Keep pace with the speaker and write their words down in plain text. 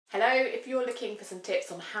Hello, if you're looking for some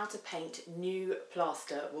tips on how to paint new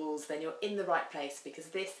plaster walls, then you're in the right place because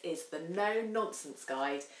this is the no-nonsense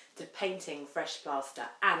guide to painting fresh plaster,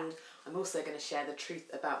 and I'm also going to share the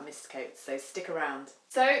truth about mist coats, so stick around.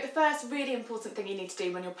 So the first really important thing you need to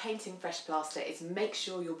do when you're painting fresh plaster is make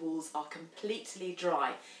sure your walls are completely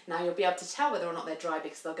dry. Now you'll be able to tell whether or not they're dry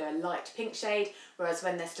because they'll go a light pink shade, whereas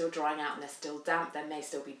when they're still drying out and they're still damp, there may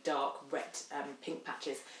still be dark, wet pink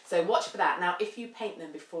patches. So watch for that. Now if you paint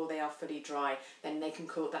them before they are fully dry, then that can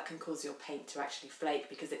cause your paint to actually flake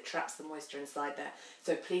because it traps the moisture inside there.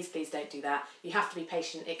 So please don't do that. You have to be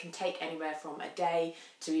patient. It can take anywhere from a day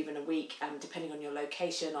to even a week, depending on your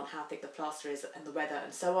location, on how thick the plaster is and the weather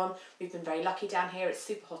and so on. We've been very lucky down here. It's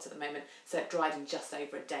super hot at the moment, so it dried in just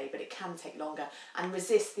over a day, but it can take longer. And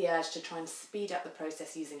resist the urge to try and speed up the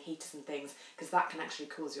process using heaters and things, because that can actually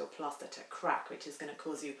cause your plaster to crack, which is going to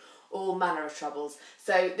cause you all manner of troubles.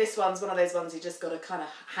 So this one's one of those ones you just got to kind of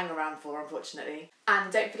hang around for, unfortunately. And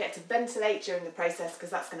don't forget to ventilate during the process, because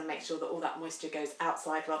that's going to make sure that all that moisture goes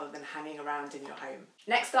outside rather than hanging around in your home.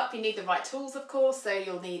 Next up, you need the right tools, of course. So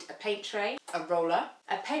you'll need a paint tray, a roller,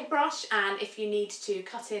 a paintbrush, and if you need to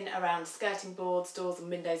cut in around skirting boards, doors and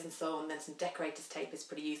windows and so on, then some decorator's tape is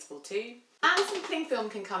pretty useful too. And some cling film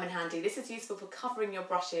can come in handy. This is useful for covering your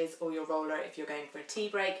brushes or your roller if you're going for a tea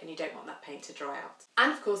break and you don't want that paint to dry out.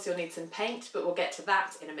 And of course you'll need some paint, but we'll get to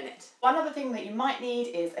that in a minute. One other thing that you might need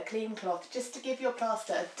is a clean cloth, just to give your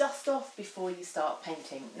plaster a dust off before you start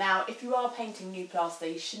painting. Now if you are painting new plaster,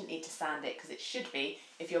 you shouldn't need to sand it, because it should be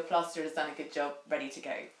if your plaster has done a good job, ready to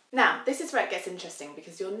go. Now, this is where it gets interesting,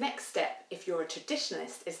 because your next step, if you're a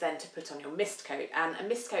traditionalist, is then to put on your mist coat. And a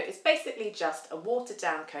mist coat is basically just a watered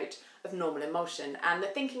down coat of normal emulsion. And the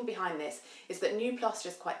thinking behind this is that new plaster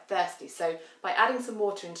is quite thirsty. So by adding some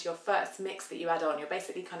water into your first mix that you add on, you're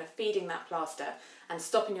basically kind of feeding that plaster and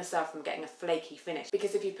stopping yourself from getting a flaky finish.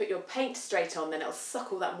 Because if you put your paint straight on, then it'll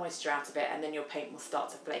suck all that moisture out of it and then your paint will start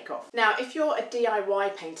to flake off. Now, if you're a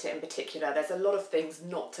DIY painter in particular, there's a lot of things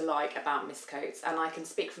not to like about mist coats, and I can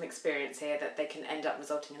speak from experience here that they can end up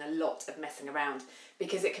resulting in a lot of messing around,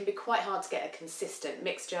 because it can be quite hard to get a consistent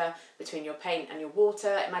mixture between your paint and your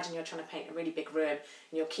water. Imagine you're trying to paint a really big room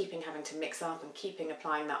and you're having to mix up and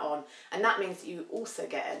applying that on, and that means that you also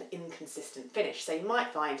get an inconsistent finish. So you might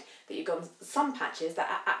find that you've got some patches that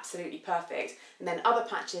are absolutely perfect, and then other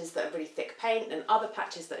patches that are really thick paint, and other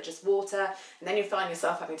patches that are just water, and then you find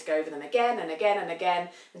yourself having to go over them again and again and again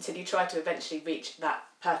until you try to eventually reach that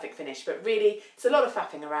perfect finish. But really, it's a lot of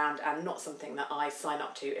faffing around and not something that I sign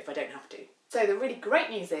up to if I don't have to. So the really great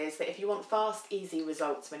news is that if you want fast, easy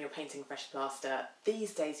results when you're painting fresh plaster,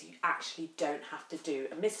 these days you actually don't have to do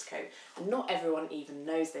a mist coat. And not everyone even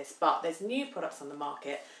knows this, but there's new products on the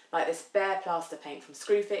market, like this bare plaster paint from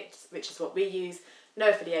Screwfix, which is what we use. No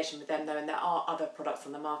affiliation with them though, and there are other products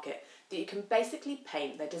on the market that you can basically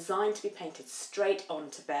paint. They're designed to be painted straight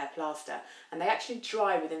onto bare plaster, and they actually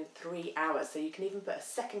dry within 3 hours, so you can even put a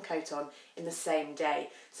second coat on in the same day.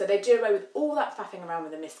 So they do away with all that faffing around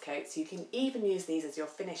with the mist coat, so you can even use these as your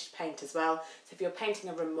finished paint as well. So if you're painting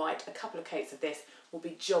a room white, a couple of coats of this will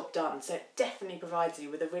be job done. So it definitely provides you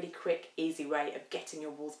with a really quick, easy way of getting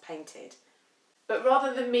your walls painted. But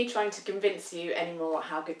rather than me trying to convince you anymore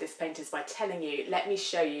how good this paint is by telling you, let me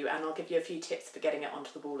show you, and I'll give you a few tips for getting it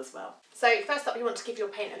onto the wall as well. So first up, you want to give your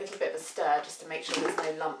paint a little bit of a stir just to make sure there's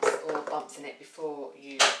no lumps or bumps in it before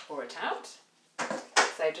you pour it out.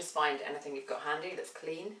 So just find anything you've got handy that's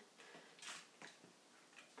clean.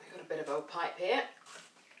 I've got a bit of old pipe here.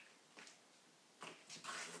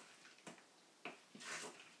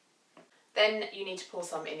 Then you need to pour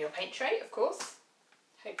some in your paint tray, of course.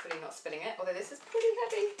 Hopefully not spilling it, although this is pretty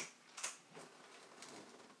heavy.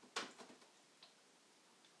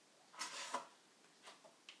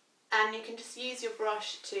 And you can just use your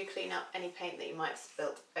brush to clean up any paint that you might have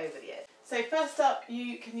spilt over the edge. So first up,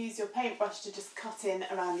 you can use your paintbrush to just cut in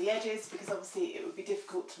around the edges, because obviously it would be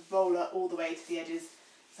difficult to roller all the way to the edges,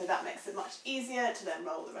 so that makes it much easier to then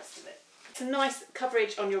roll the rest of it. Some nice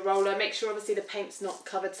coverage on your roller. Make sure obviously the paint's not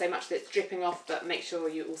covered so much that it's dripping off, but make sure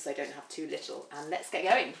you also don't have too little. And let's get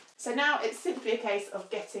going. So now it's simply a case of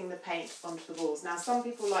getting the paint onto the walls. Now some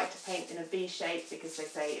people like to paint in a V shape because they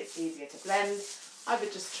say it's easier to blend. I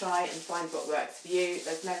would just try and find what works for you.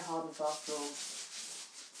 There's no hard and fast rules.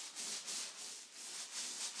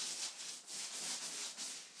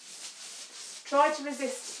 Try to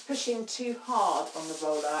resist pushing too hard on the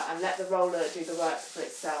roller and let the roller do the work for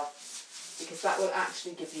itself, because that will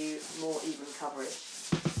actually give you more even coverage.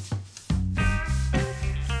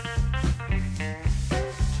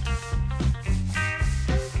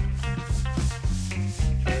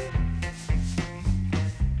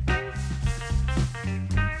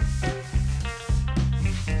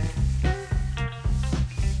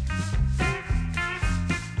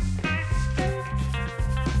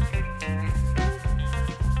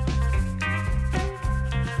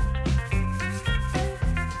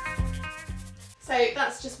 So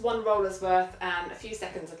that's just one roller's worth and a few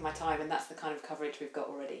seconds of my time, and that's the kind of coverage we've got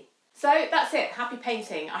already. So that's it, happy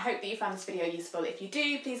painting. I hope that you found this video useful. If you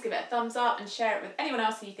do, please give it a thumbs up and share it with anyone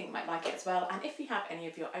else who you think might like it as well. And if you have any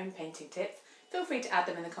of your own painting tips, feel free to add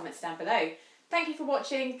them in the comments down below. Thank you for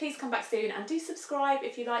watching, please come back soon and do subscribe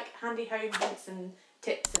if you like handy home hints and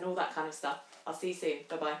tips and all that kind of stuff. I'll see you soon,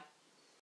 bye bye.